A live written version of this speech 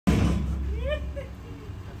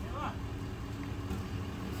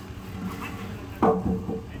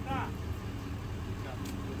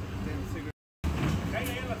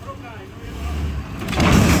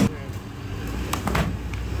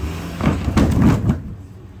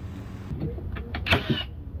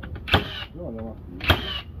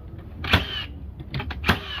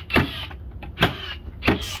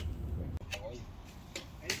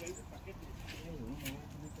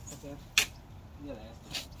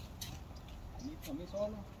A mí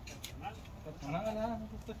solo. Personal,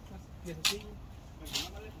 piececillo.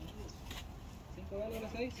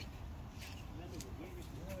 $5, 6.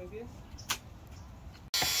 9, 10.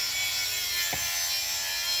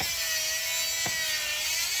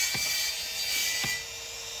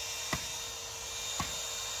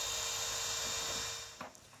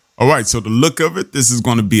 All right, so the look of it, this is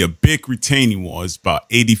going to be a big retaining wall. It's about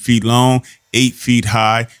 80 feet long, 8 feet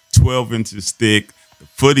high, 12 inches thick. The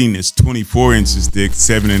footing is 24 inches thick,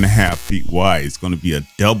 7.5 feet wide. It's going to be a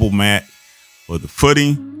double mat for the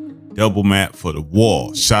footing, double mat for the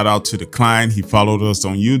wall. Shout out to the client. He followed us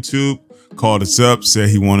on YouTube, called us up, said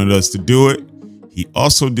he wanted us to do it. He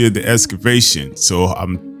also did the excavation. So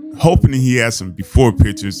I'm hoping he has some before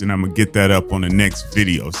pictures, and I'm gonna get that up on the next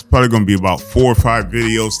video. It's probably gonna be about 4 or 5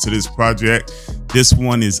 videos to this project. This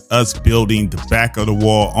one is us building the back of the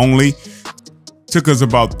wall only. Took us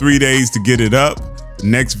about 3 days to get it up. The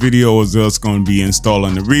next video is us gonna be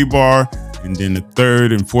installing the rebar, and then the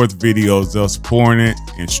third and fourth video is us pouring it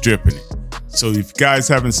and stripping it. So if you guys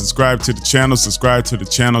haven't subscribed to the channel, subscribe to the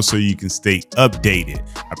channel so you can stay updated.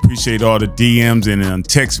 I appreciate all the DMs and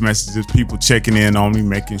text messages, people checking in on me,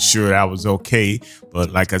 making sure I was okay.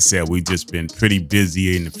 But like I said, we've just been pretty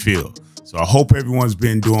busy in the field. So I hope everyone's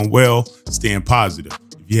been doing well, staying positive.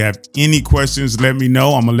 If you have any questions, let me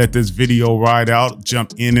know. I'm gonna let this video ride out,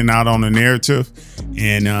 jump in and out on the narrative.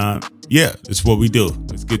 And yeah, that's what we do.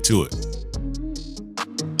 Let's get to it.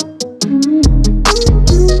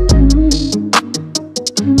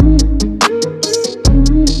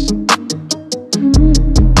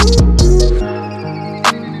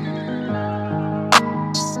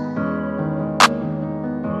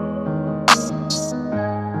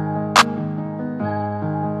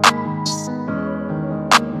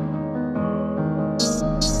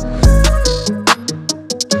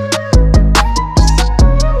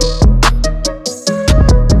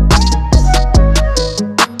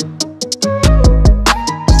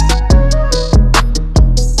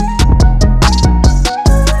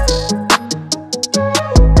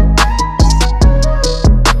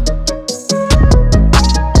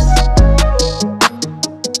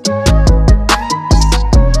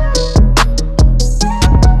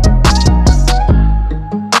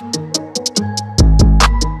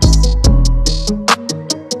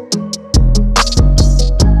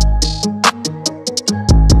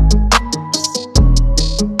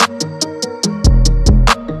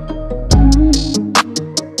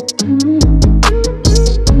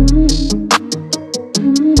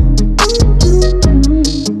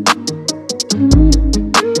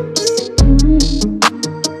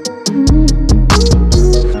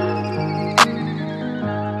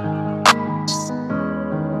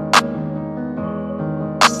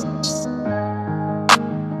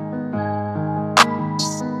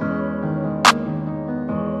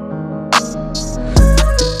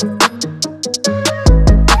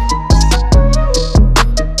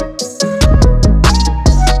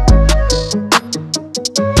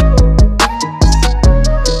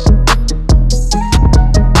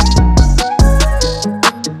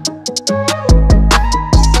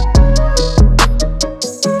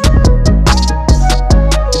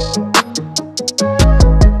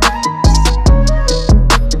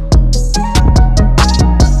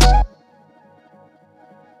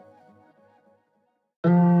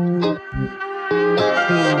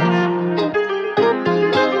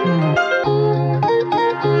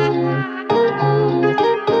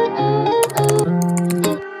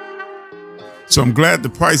 So I'm glad the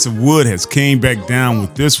price of wood has came back down.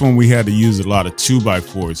 With this one, we had to use a lot of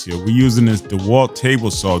 2x4s here. We're using this DeWalt table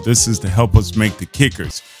saw. This is to help us make the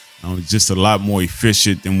kickers. It's just a lot more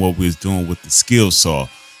efficient than what we was doing with the skill saw.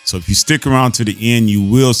 So if you stick around to the end, you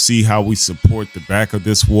will see how we support the back of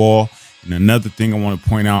this wall. And another thing I want to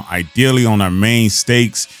point out, ideally on our main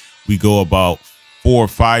stakes, we go about 4 or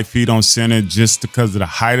 5 feet on center. Just because of the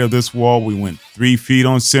height of this wall, we went 3 feet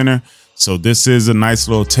on center. So this is a nice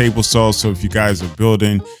little table saw. So if you guys are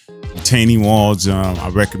building retaining walls, I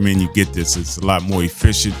recommend you get this. It's a lot more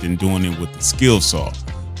efficient than doing it with the skill saw.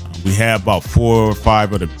 We have about 4 or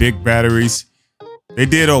 5 of the big batteries. They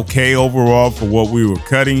did okay overall for what we were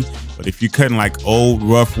cutting. But if you're cutting like old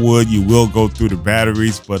rough wood, you will go through the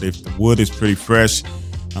batteries. But if the wood is pretty fresh,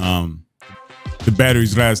 the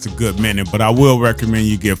batteries last a good minute. But I will recommend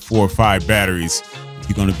you get 4 or 5 batteries if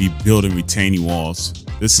you're going to be building retaining walls.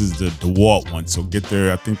 This is the DeWalt one, so get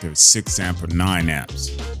there. I think there's 6 amp or 9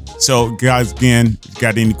 amps. So guys, again, if you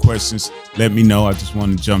got any questions, let me know. I just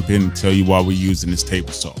want to jump in and tell you why we're using this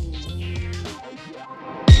table saw.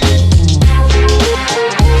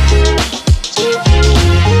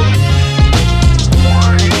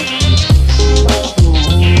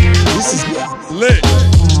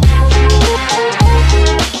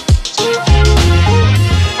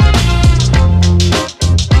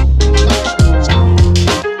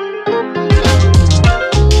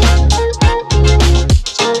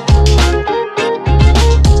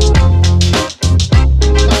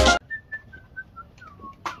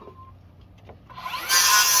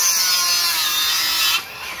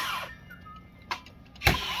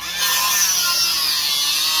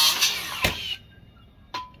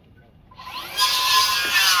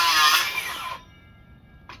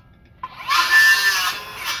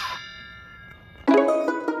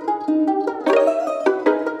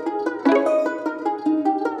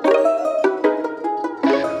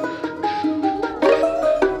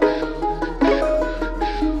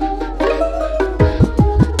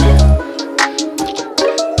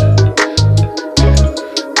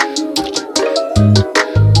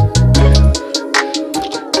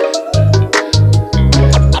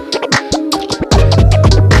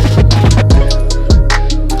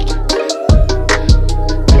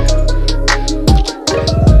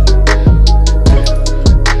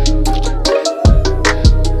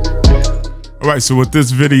 All right, so with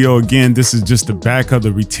this video, again, this is just the back of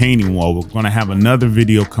the retaining wall. We're going to have another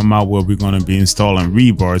video come out where we're going to be installing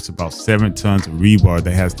rebar. It's about 7 tons of rebar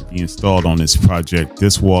that has to be installed on this project.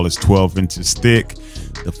 This wall is 12 inches thick.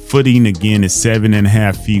 The footing, again, is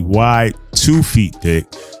 7.5 feet wide, 2 feet thick.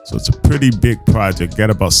 So it's a pretty big project.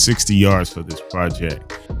 Got about 60 yards for this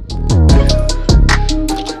project.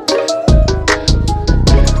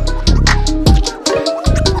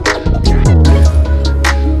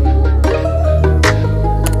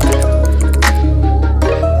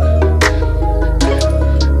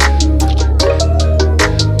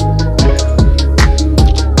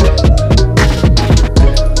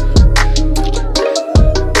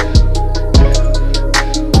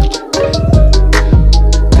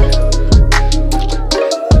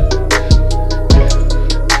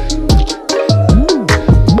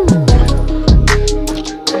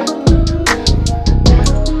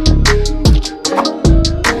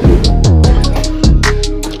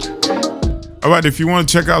 All right, if you want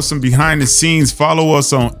to check out some behind the scenes, follow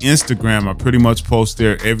us on Instagram. I pretty much post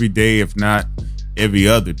there every day, if not every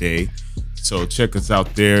other day. So check us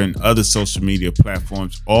out there and other social media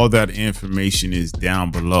platforms. All that information is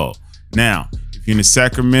down below. Now, if you're in the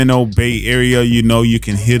Sacramento Bay Area, you know you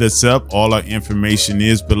can hit us up. All our information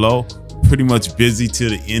is below. We're pretty much busy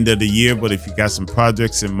till the end of the year, but if you got some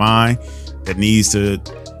projects in mind that needs to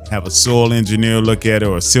have a soil engineer look at it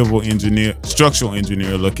or a civil engineer, structural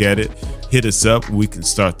engineer look at it, hit us up and we can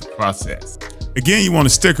start the process. Again, you want to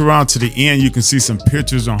stick around to the end. You can see some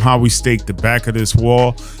pictures on how we stake the back of this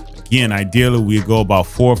wall. Again, ideally we go about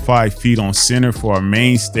 4 or 5 feet on center for our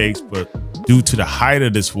main stakes, but due to the height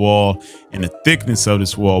of this wall and the thickness of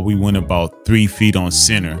this wall, we went about 3 feet on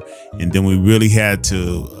center. And then we really had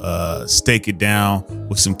to stake it down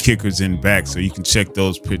with some kickers in back. So you can check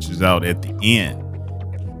those pictures out at the end.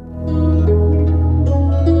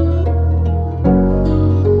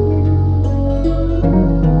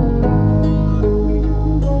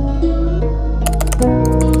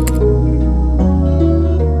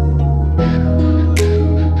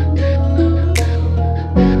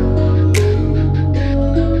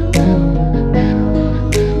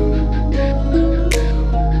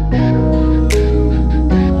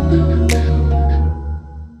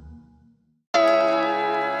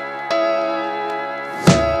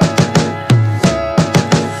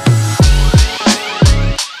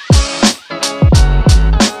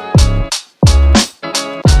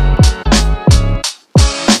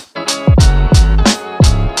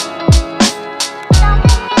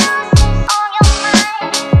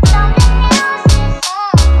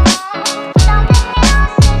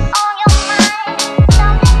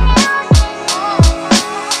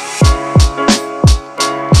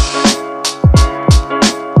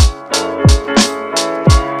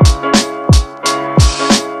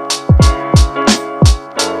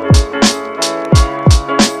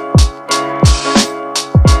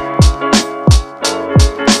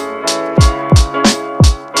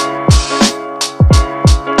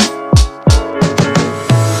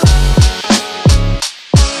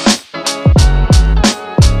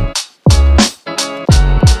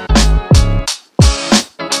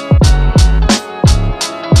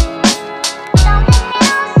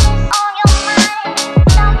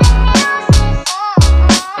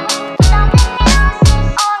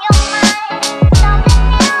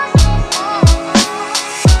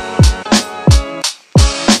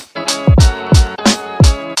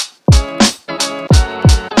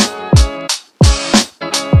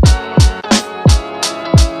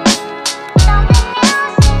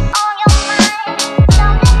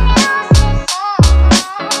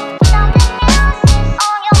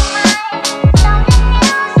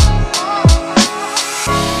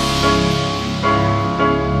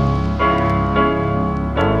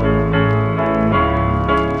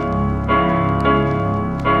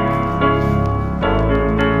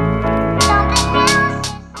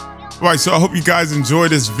 All right, so I hope you guys enjoyed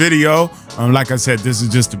this video. Like I said, this is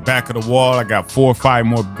just the back of the wall. I got 4 or 5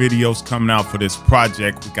 more videos coming out for this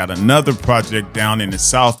project. We got another project down in the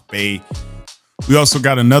South Bay. We also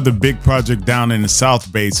got another big project down in the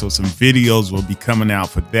South Bay, so some videos will be coming out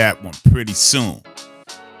for that one pretty soon.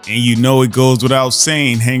 And you know it goes without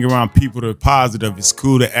saying, hang around people that are positive. It's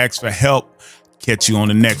cool to ask for help. Catch you on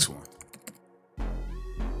the next one.